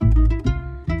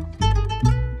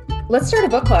Let's start a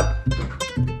book club.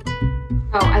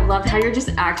 Oh, I love how you're just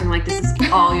acting like this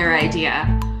is all your idea.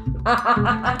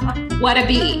 What a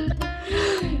bee.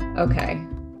 Okay.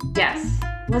 Yes,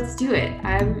 let's do it.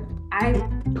 I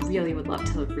really would love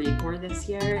to read more this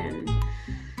year, and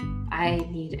I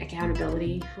need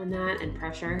accountability on that and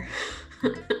pressure.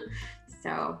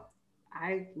 So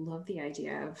I love the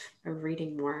idea of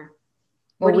reading more.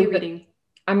 What are you reading?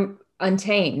 I'm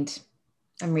Untamed.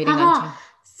 I'm reading Haha, Untamed.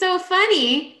 so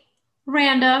funny.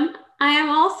 Random. I am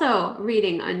also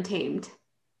reading Untamed.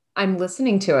 I'm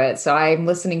listening to it. So I'm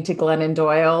listening to Glennon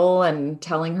Doyle and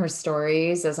telling her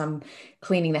stories as I'm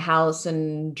cleaning the house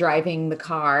and driving the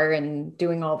car and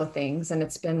doing all the things. And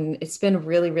it's been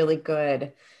really, really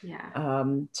good Yeah.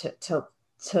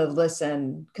 to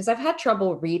listen because I've had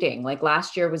trouble reading. Like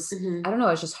last year was, Mhm. I don't know,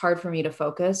 it was just hard for me to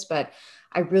focus, but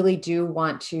I really do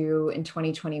want to in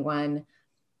 2021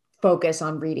 focus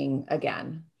on reading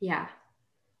again. Yeah.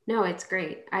 No, it's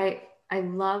great. I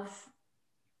love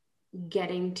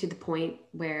getting to the point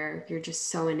where you're just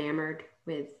so enamored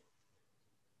with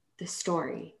the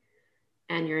story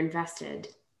and you're invested.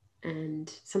 And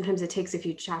sometimes it takes a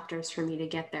few chapters for me to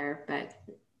get there, but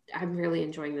I'm really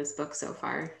enjoying this book so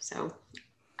far. So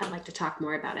I'd like to talk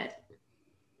more about it.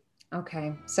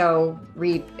 Okay. So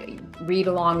read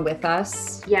along with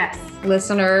us, Yes.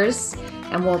 listeners,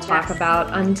 and we'll talk Yes.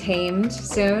 about Untamed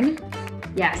soon.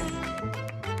 Yes.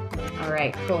 All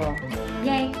right, cool.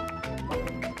 Yay.